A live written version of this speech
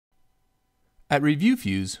At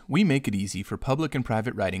ReviewFuse, we make it easy for public and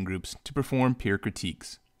private writing groups to perform peer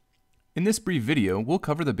critiques. In this brief video, we'll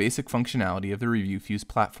cover the basic functionality of the ReviewFuse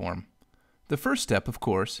platform. The first step, of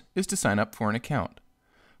course, is to sign up for an account.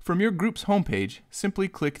 From your group's homepage, simply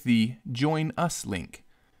click the Join Us link.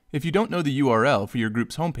 If you don't know the URL for your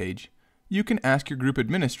group's homepage, you can ask your group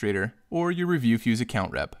administrator or your ReviewFuse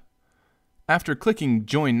account rep. After clicking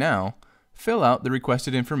Join Now, fill out the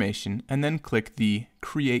requested information and then click the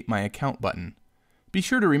Create My Account button. Be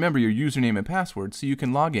sure to remember your username and password so you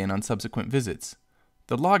can log in on subsequent visits.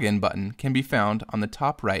 The Login button can be found on the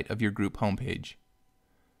top right of your group homepage.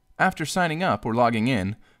 After signing up or logging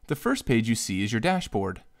in, the first page you see is your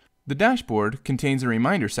dashboard. The dashboard contains a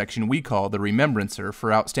reminder section we call the Remembrancer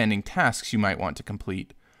for outstanding tasks you might want to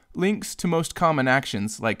complete, links to most common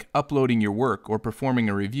actions like uploading your work or performing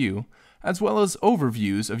a review, as well as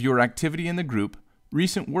overviews of your activity in the group,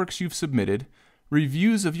 recent works you've submitted,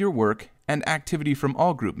 reviews of your work, and activity from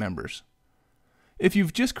all group members. If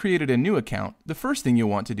you've just created a new account, the first thing you'll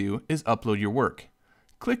want to do is upload your work.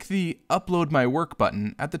 Click the Upload My Work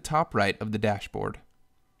button at the top right of the dashboard.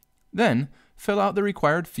 Then, fill out the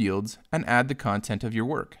required fields and add the content of your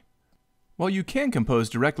work. While you can compose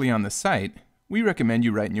directly on the site, we recommend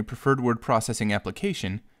you write in your preferred word processing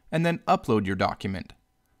application and then upload your document.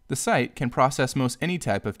 The site can process most any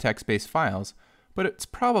type of text-based files, but it's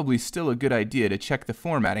probably still a good idea to check the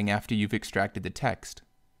formatting after you've extracted the text.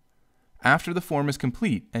 After the form is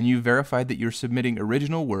complete and you've verified that you're submitting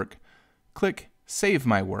original work, click Save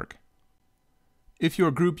My Work. If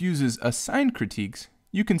your group uses assigned critiques,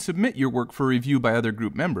 you can submit your work for review by other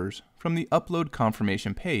group members from the Upload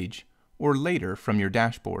Confirmation page or later from your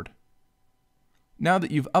dashboard. Now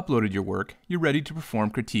that you've uploaded your work, you're ready to perform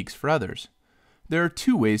critiques for others. There are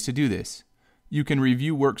two ways to do this. You can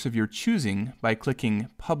review works of your choosing by clicking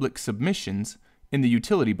Public Submissions in the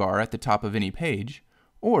utility bar at the top of any page,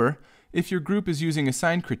 or if your group is using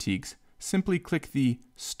assigned critiques, simply click the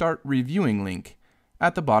Start Reviewing link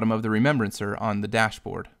at the bottom of the Remembrancer on the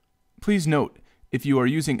dashboard. Please note, if you are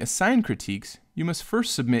using assigned critiques, you must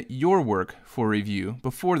first submit your work for review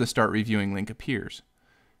before the Start Reviewing link appears.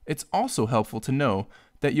 It's also helpful to know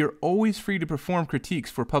that you're always free to perform critiques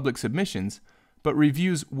for public submissions, but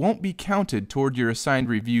reviews won't be counted toward your assigned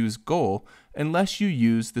reviews goal unless you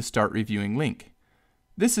use the Start Reviewing link.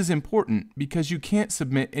 This is important because you can't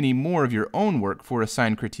submit any more of your own work for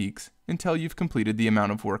assigned critiques until you've completed the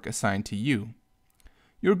amount of work assigned to you.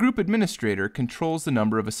 Your group administrator controls the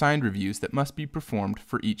number of assigned reviews that must be performed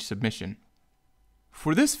for each submission.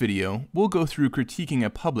 For this video, we'll go through critiquing a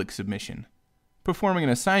public submission. Performing an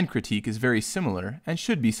assigned critique is very similar and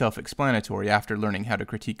should be self-explanatory after learning how to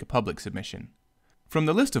critique a public submission. From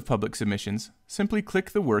the list of public submissions, simply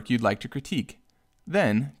click the work you'd like to critique.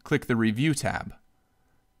 Then, click the Review tab.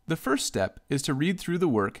 The first step is to read through the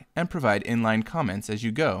work and provide inline comments as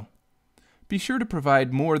you go. Be sure to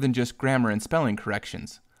provide more than just grammar and spelling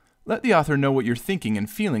corrections. Let the author know what you're thinking and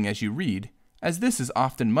feeling as you read, as this is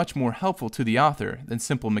often much more helpful to the author than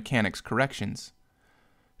simple mechanics corrections.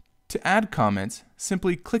 To add comments,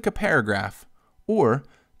 simply click a paragraph, or,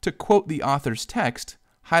 to quote the author's text,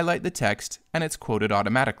 highlight the text and it's quoted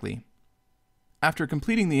automatically. After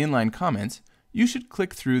completing the inline comments, you should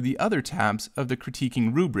click through the other tabs of the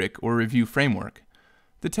critiquing rubric or review framework.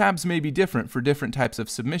 The tabs may be different for different types of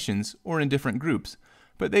submissions or in different groups,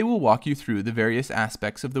 but they will walk you through the various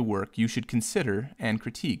aspects of the work you should consider and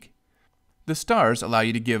critique. The stars allow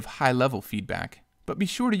you to give high-level feedback, but be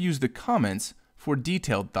sure to use the comments for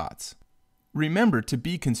detailed thoughts. Remember to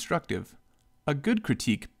be constructive. A good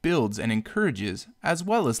critique builds and encourages, as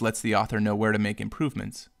well as lets the author know where to make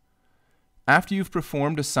improvements. After you've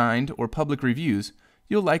performed assigned or public reviews,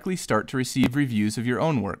 you'll likely start to receive reviews of your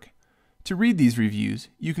own work. To read these reviews,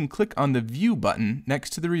 you can click on the View button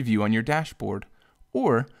next to the review on your dashboard,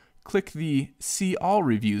 or click the See All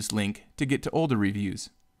Reviews link to get to older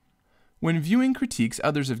reviews. When viewing critiques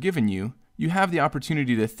others have given you, you have the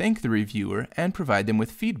opportunity to thank the reviewer and provide them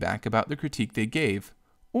with feedback about the critique they gave,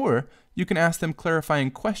 or you can ask them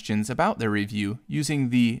clarifying questions about their review using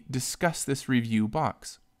the Discuss This Review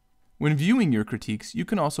box. When viewing your critiques, you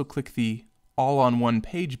can also click the All on One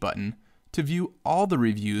Page button to view all the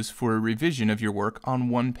reviews for a revision of your work on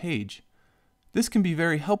one page. This can be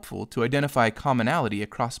very helpful to identify commonality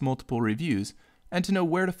across multiple reviews and to know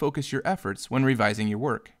where to focus your efforts when revising your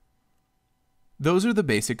work. Those are the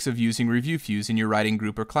basics of using ReviewFuse in your writing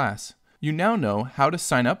group or class. You now know how to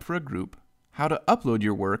sign up for a group, how to upload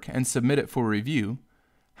your work and submit it for review,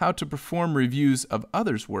 how to perform reviews of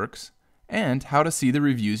others' works, and how to see the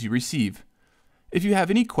reviews you receive. If you have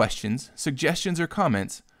any questions, suggestions, or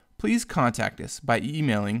comments, please contact us by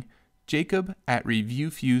emailing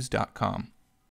jacob@reviewfuse.com.